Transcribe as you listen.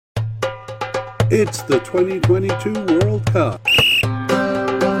It's the 2022 World Cup.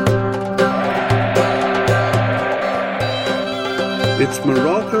 It's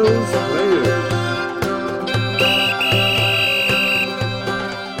Morocco's players.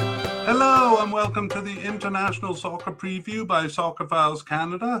 Hello and welcome to the International Soccer Preview by Soccer Files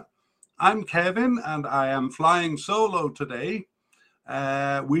Canada. I'm Kevin and I am flying solo today.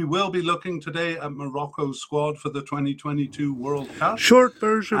 We will be looking today at Morocco's squad for the 2022 World Cup. Short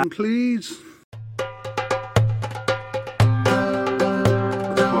version, please.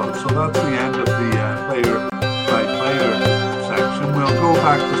 So that's the end of the player-by-player section. We'll go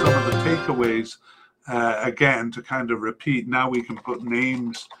back to some of the takeaways again to kind of repeat. Now we can put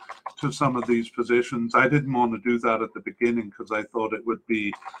names to some of these positions. I didn't want to do that at the beginning because I thought it would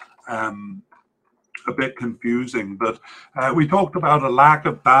be a bit confusing, but we talked about a lack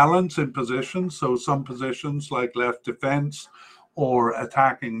of balance in positions. So some positions like left defense or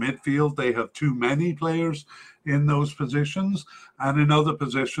attacking midfield, they have too many players in those positions, and in other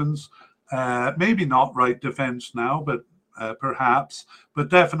positions, maybe not right defense now, but perhaps, but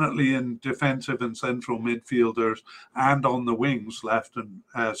definitely in defensive and central midfielders and on the wings, left and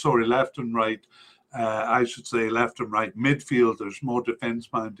right. I should say left and right midfielders, more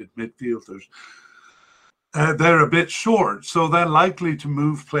defense-minded midfielders. They're a bit short, so they're likely to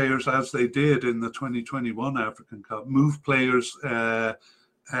move players as they did in the 2021 African Cup, move players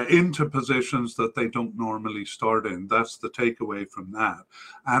into positions that they don't normally start in. That's the takeaway from that.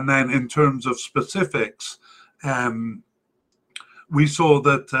 And then in terms of specifics, we saw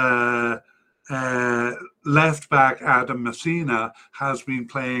that left back Adam Messina has been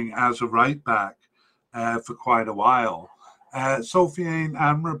playing as a right back for quite a while. Sofiane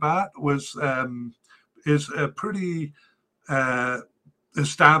Amrabat is a pretty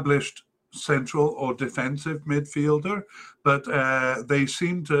established central or defensive midfielder, but they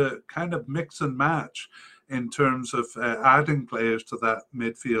seem to kind of mix and match in terms of adding players to that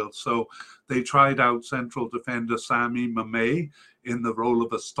midfield. So they tried out central defender Sami Mamé in the role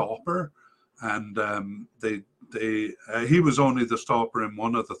of a stopper, and he was only the stopper in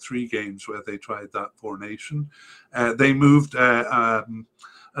one of the three games where they tried that formation. They moved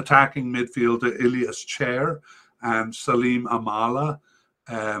attacking midfielder Ilias Chair and Salim Amala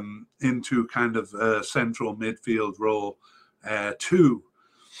into kind of a central midfield role too.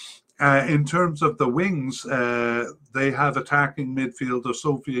 In terms of the wings, they have attacking midfielder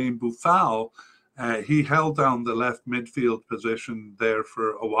Sofiane Boufal. He held down the left midfield position there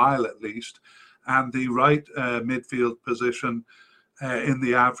for a while at least, and the right midfield position in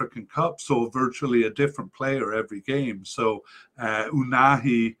the African Cup saw virtually a different player every game. So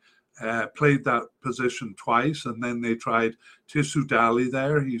Unahi played that position twice, and then they tried Tissou Dali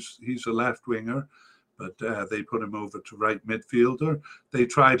there. He's a left winger, but they put him over to right midfielder. They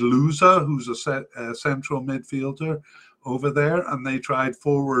tried Louza, who's a central midfielder, over there, and they tried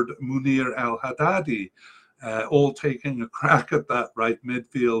forward Munir El Haddadi, all taking a crack at that right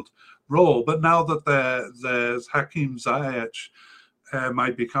midfield role. But now that there's Hakim Ziyech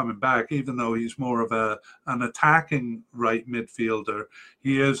might be coming back, even though he's more of an attacking right midfielder,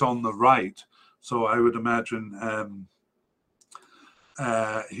 he is on the right. So I would imagine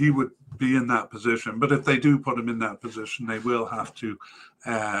he would be in that position. But if they do put him in that position, they will have to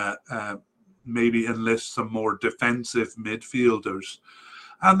maybe enlist some more defensive midfielders.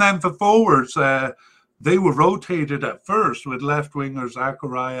 And then for forwards, they were rotated at first with left winger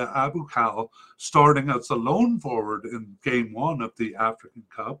Zakaria Aboukal starting as a lone forward in game one of the African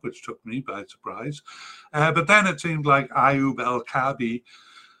Cup, which took me by surprise. But then it seemed like Ayoub El Kabi,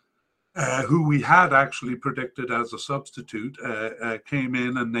 who we had actually predicted as a substitute, came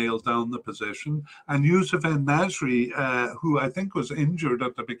in and nailed down the position. And Youssef En-Nesyri, who I think was injured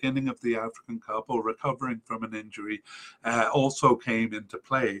at the beginning of the African Cup or recovering from an injury, also came into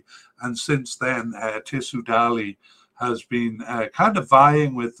play. And since then, Tissou Dali has been kind of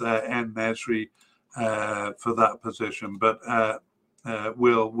vying with En-Nesyri for that position. But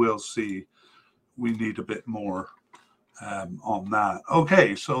we'll see. We need a bit more on that.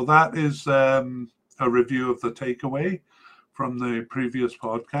 Okay, so that is a review of the takeaway from the previous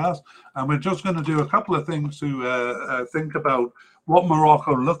podcast, and we're just going to do a couple of things to think about what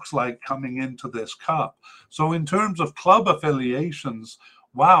Morocco looks like coming into this cup. So in terms of club affiliations,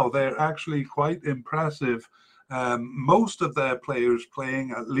 wow, they're actually quite impressive. Most of their players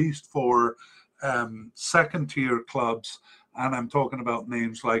playing at least for second tier clubs, and I'm talking about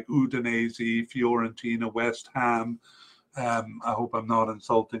names like Udinese, Fiorentina, West Ham. I hope I'm not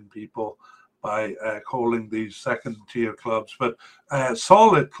insulting people by calling these second tier clubs, but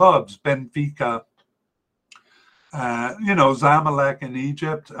solid clubs, Benfica, Zamalek in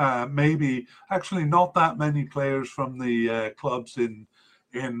Egypt, maybe actually not that many players from the clubs in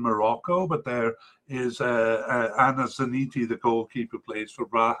Morocco, but there is Anas Zaniti, the goalkeeper, plays for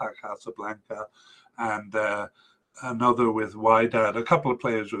Raja Casablanca, and another with Wydad, a couple of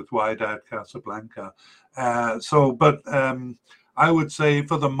players with Wydad Casablanca. But I would say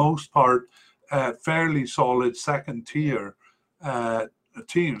for the most part, fairly solid second tier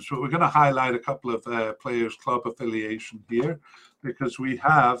teams. But we're going to highlight a couple of players' club affiliation here, because we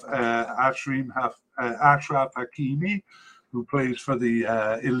have Ashraf Hakimi, who plays for the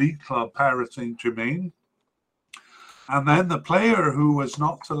elite club Paris Saint-Germain. And then the player who was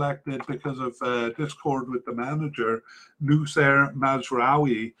not selected because of discord with the manager, Noussair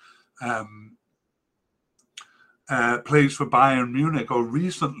Mazraoui, plays for Bayern Munich, or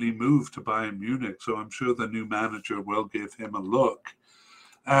recently moved to Bayern Munich. So I'm sure the new manager will give him a look.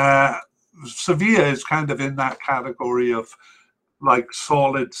 Sevilla is kind of in that category of like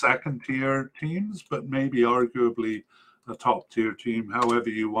solid second tier teams, but maybe arguably a top tier team, however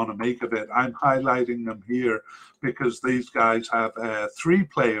you want to make of it. I'm highlighting them here because these guys have 3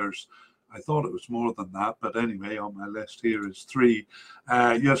 players. I thought it was more than that, but anyway, on my list here is 3.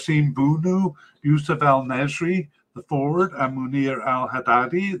 Yassine Bounou, Youssef El Nesri, the forward, and Munir Al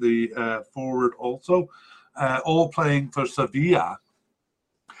Haddadi, the forward also, all playing for Sevilla.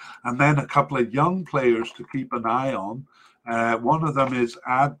 And then a couple of young players to keep an eye on. One of them is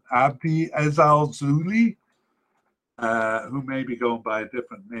Abdi Ezal Zuli, who may be going by a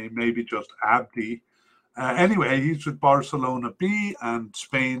different name, maybe just Abdi. Anyway, he's with Barcelona B, and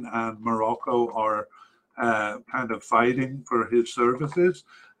Spain and Morocco are kind of fighting for his services.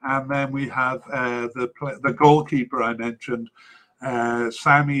 And then we have the goalkeeper I mentioned,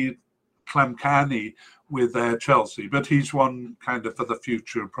 Sami Klamkani, with Chelsea, but he's one kind of for the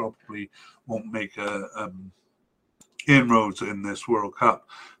future, probably won't make inroads in this World Cup.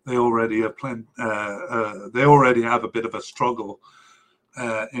 They already have they already have a bit of a struggle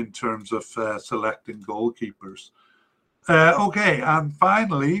in terms of selecting goalkeepers. Okay, and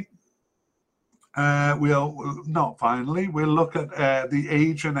finally, we'll look at the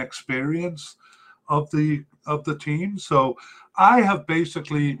age and experience of the team. So I have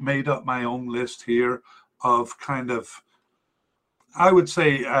basically made up my own list here of kind of, I would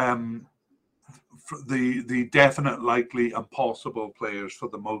say, the definite, likely, and possible players for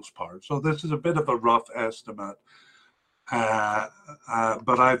the most part. So this is a bit of a rough estimate,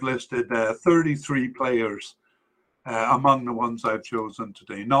 but I've listed 33 players among the ones I've chosen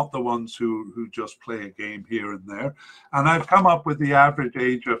today, not the ones who just play a game here and there. And I've come up with the average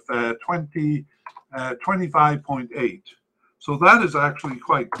age of 25.8. So that is actually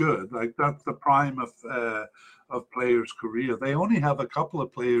quite good. Like, that's the prime of players' career. They only have a couple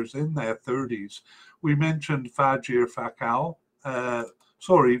of players in their 30s. We mentioned Faisal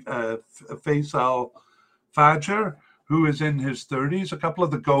Fajr, who is in his 30s. A couple of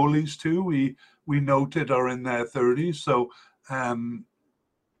the goalies too, we noted, are in their 30s. So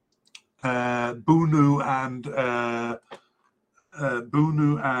Bounou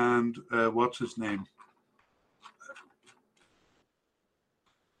and what's his name?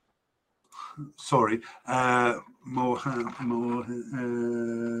 Sorry, Munir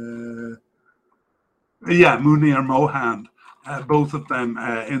Mohand, both of them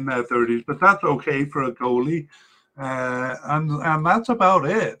in their 30s, but that's okay for a goalie, and that's about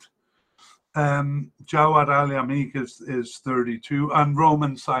it. Jawad Al-Yamik is 32, and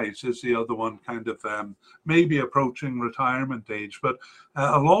Roman Saiz is the other one, kind of maybe approaching retirement age. But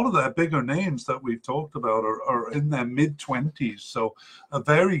a lot of the bigger names that we've talked about are in their mid-20s, so a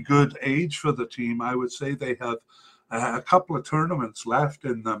very good age for the team. I would say they have a couple of tournaments left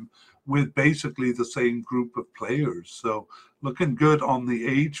in them with basically the same group of players. So looking good on the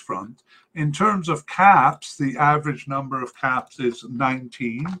age front. In terms of caps, the average number of caps is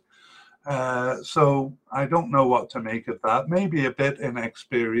 19. So I don't know what to make of that. Maybe a bit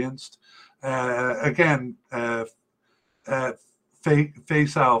inexperienced. Again, Faisal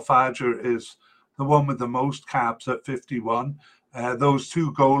Fajr is the one with the most caps at 51. Those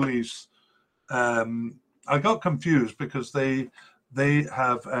 2 goalies, I got confused because they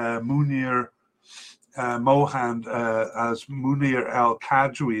have Munir Mohand as Munir El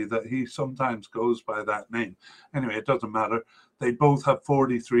Kajwi, that he sometimes goes by that name. Anyway, it doesn't matter. They both have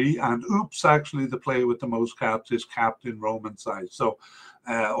 43, and actually the player with the most caps is Captain Roman Saiz. So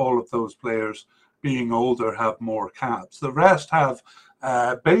all of those players, being older, have more caps. The rest have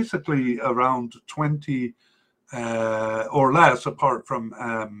basically around 20 or less, apart from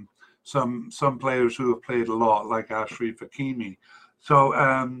some players who have played a lot, like Ashraf Hakimi. So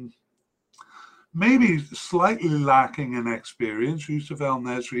maybe slightly lacking in experience. Youssef El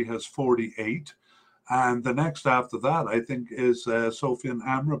Nesri has 48. And the next after that, I think, is Sofian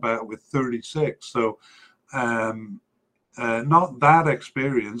Amrabat with 36. So not that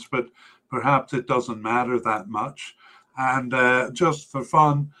experienced, but perhaps it doesn't matter that much. And just for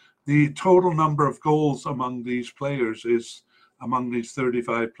fun, the total number of goals among these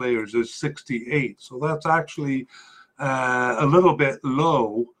 35 players is 68. So that's actually a little bit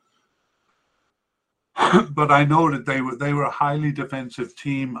low. But I know that they were a highly defensive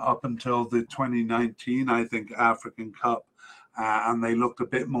team up until the 2019, I think, African Cup, and they looked a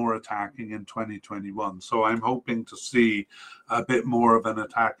bit more attacking in 2021. So I'm hoping to see a bit more of an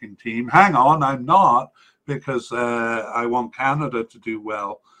attacking team. Hang on, I'm not, because I want Canada to do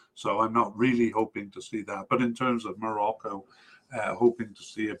well. So I'm not really hoping to see that. But in terms of Morocco, hoping to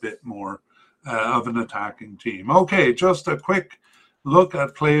see a bit more of an attacking team. Okay, just a quick look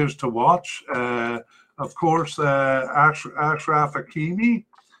at players to watch. Of course, Achraf Hakimi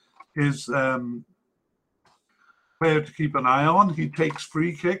is player to keep an eye on. He takes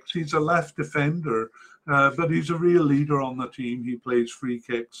free kicks. He's a left defender, but he's a real leader on the team. He plays free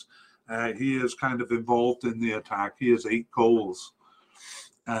kicks. He is kind of involved in the attack. He has 8 goals,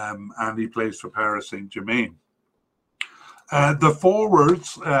 and he plays for Paris Saint-Germain. The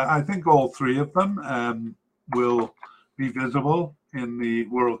forwards, I think all 3 of them will be visible in the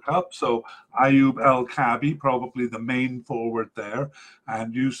World Cup. So Ayoub El Kabi, probably the main forward there,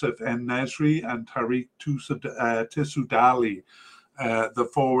 and Youssef En Nesri and Tariq Tissoudali. The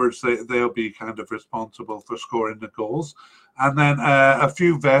forwards, they'll be kind of responsible for scoring the goals. And then a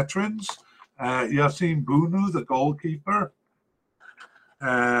few veterans. Yassine Bounou, the goalkeeper,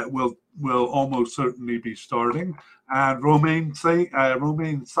 will almost certainly be starting. And Romain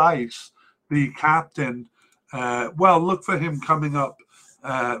Saiss, the captain, look for him coming up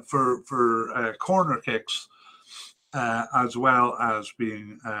for corner kicks, as well as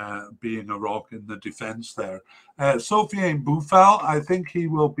being a rock in the defense there. Sofiane Boufal, I think he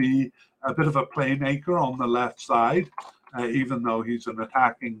will be a bit of a playmaker on the left side, even though he's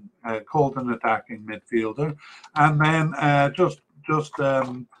called an attacking midfielder. And then just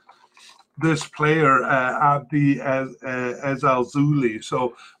this player, Abdi Ezalzouli.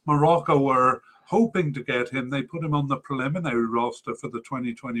 So Morocco were hoping to get him. They put him on the preliminary roster for the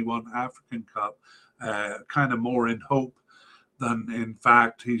 2021 African Cup, kind of more in hope than in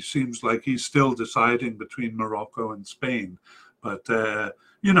fact. He seems like he's still deciding between Morocco and Spain. But,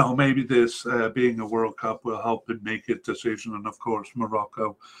 maybe this being a World Cup will help him make his decision. And of course,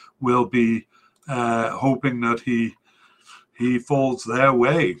 Morocco will be hoping that he falls their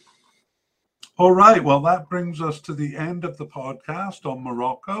way. All right, well, that brings us to the end of the podcast on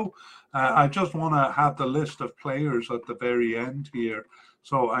Morocco. I just want to have the list of players at the very end here,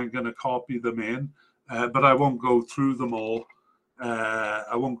 so I'm going to copy them in, but I won't go through them all.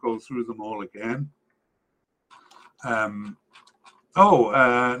 I won't go through them all again.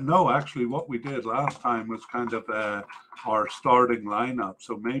 No, actually, what we did last time was kind of our starting lineup,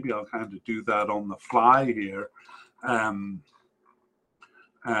 so maybe I'll kind of do that on the fly here. I'm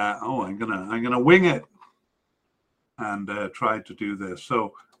gonna wing it and try to do this.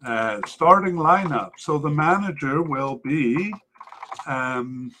 So starting lineup. So the manager will be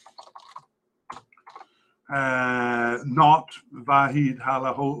not Vahid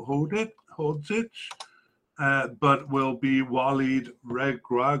Halilhodžić, but will be Walid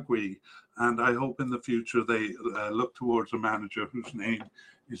Regragui. And I hope in the future they look towards a manager whose name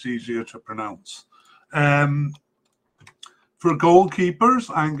is easier to pronounce. For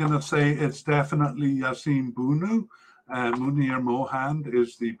goalkeepers, I'm going to say it's definitely Yassine Bounou. Munir Mohand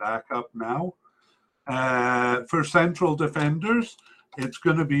is the backup now. For central defenders, it's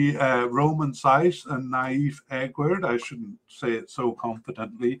going to be Romain Saiss and Naïf Aguerd. I shouldn't say it so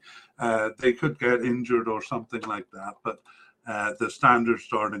confidently. They could get injured or something like that, but the standard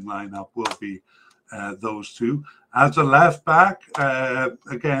starting lineup will be those 2. As a left back,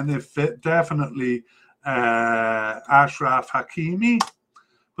 again, if fit, definitely Achraf Hakimi.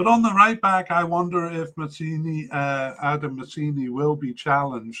 But on the right back, I wonder if Adam Massini will be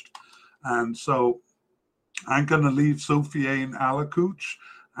challenged. And so I'm going to leave Soufiane Alakoutch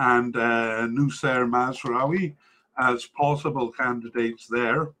and Noussair Mazraoui as possible candidates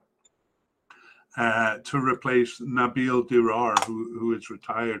there to replace Nabil Dirar, who is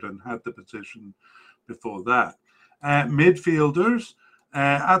retired and had the position before that. Midfielders,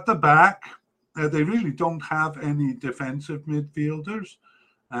 at the back, they really don't have any defensive midfielders.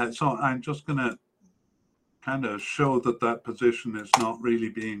 So I'm just going to kind of show that position is not really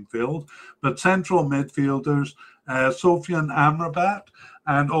being filled. But central midfielders, Sofian Amrabat,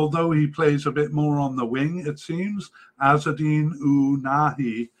 and although he plays a bit more on the wing, it seems, Azzedine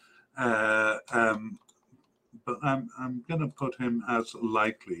Ounahi, but I'm going to put him as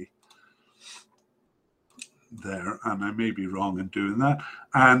likely there, and I may be wrong in doing that.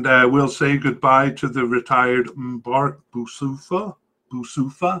 And we'll say goodbye to the retired Mbark Boussoufa,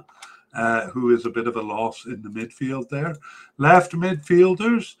 who is a bit of a loss in the midfield there. Left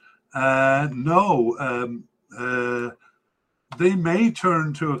midfielders, they may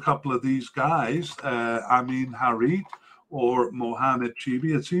turn to a couple of these guys, Amin Harit or Mohamed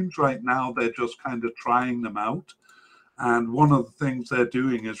Chibi. It seems right now they're just kind of trying them out. And one of the things they're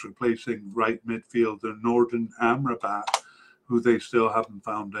doing is replacing right midfielder Nordin Amrabat, who they still haven't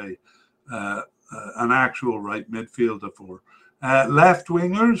found an actual right midfielder for. Left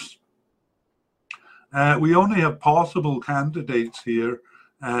wingers, we only have possible candidates here,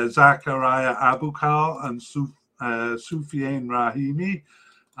 Zakaria Aboukal and Soufiane Rahimi.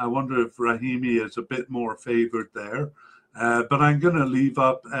 I wonder if Rahimi is a bit more favored there. But I'm going to leave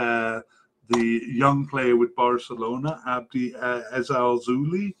up the young player with Barcelona, Abdi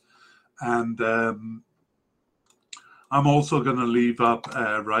Ezzalzouli. And I'm also going to leave up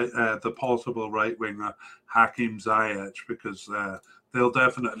the possible right winger, Hakim Ziyech, because they'll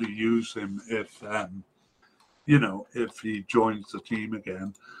definitely use him if he joins the team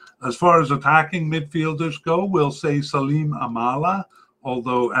again. As far as attacking midfielders go, we'll say Salim Amala,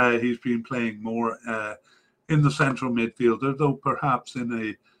 although he's been playing more in the central midfielder, though perhaps in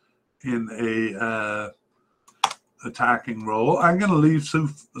a attacking role. I'm going to leave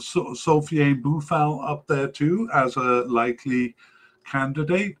Sofiane Boufal up there too as a likely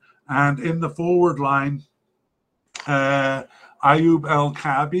candidate. And in the forward line, Ayoub El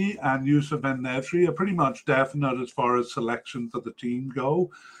Kabi and Youssef En-Nesyri are pretty much definite as far as selection for the team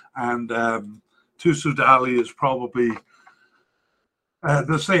go. And Toussaint Dali is probably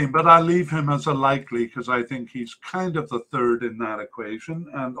the same, but I leave him as a likely because I think he's kind of the third in that equation,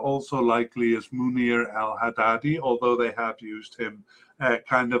 and also likely is Munir El Haddadi, although they have used him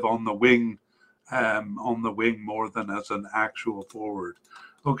kind of on the wing more than as an actual forward.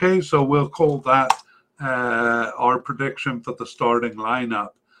 Okay, so we'll call that our prediction for the starting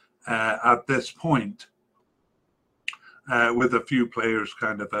lineup at this point, with a few players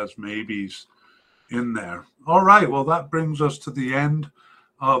kind of as maybes in there. All right, well, that brings us to the end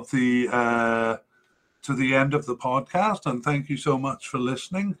of the podcast, and thank you so much for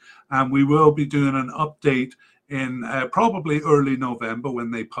listening. And we will be doing an update in probably early November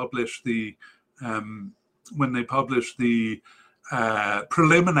when they publish the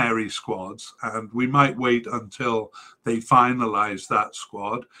preliminary squads, and we might wait until they finalize that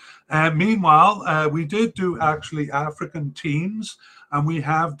squad. Meanwhile, we did do actually African teams, and we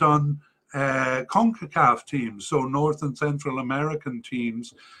have done CONCACAF teams, so North and Central American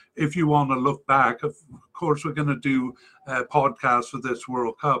teams. If you want to look back, of course, we're going to do podcasts for this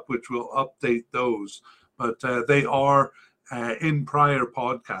World Cup, which will update those, but they are in prior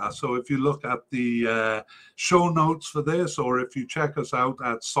podcasts. So if you look at the show notes for this, or if you check us out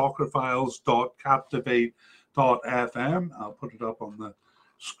at soccerfiles.captivate.fm, I'll put it up on the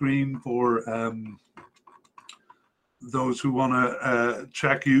screen for those who want to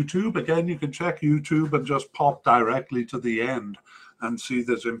check YouTube. Again, you can check YouTube and just pop directly to the end and see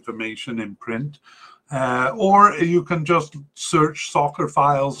there's information in print. Or you can just search Soccer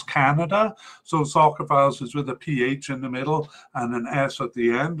Files Canada. So Soccer Files is with a PH in the middle and an S at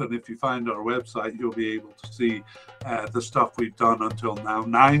the end. And if you find our website, you'll be able to see the stuff we've done until now.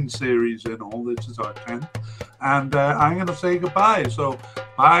 9 series in all. This is our 10th. And I'm going to say goodbye. So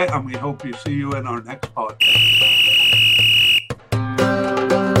bye, and we hope we see you in our next podcast.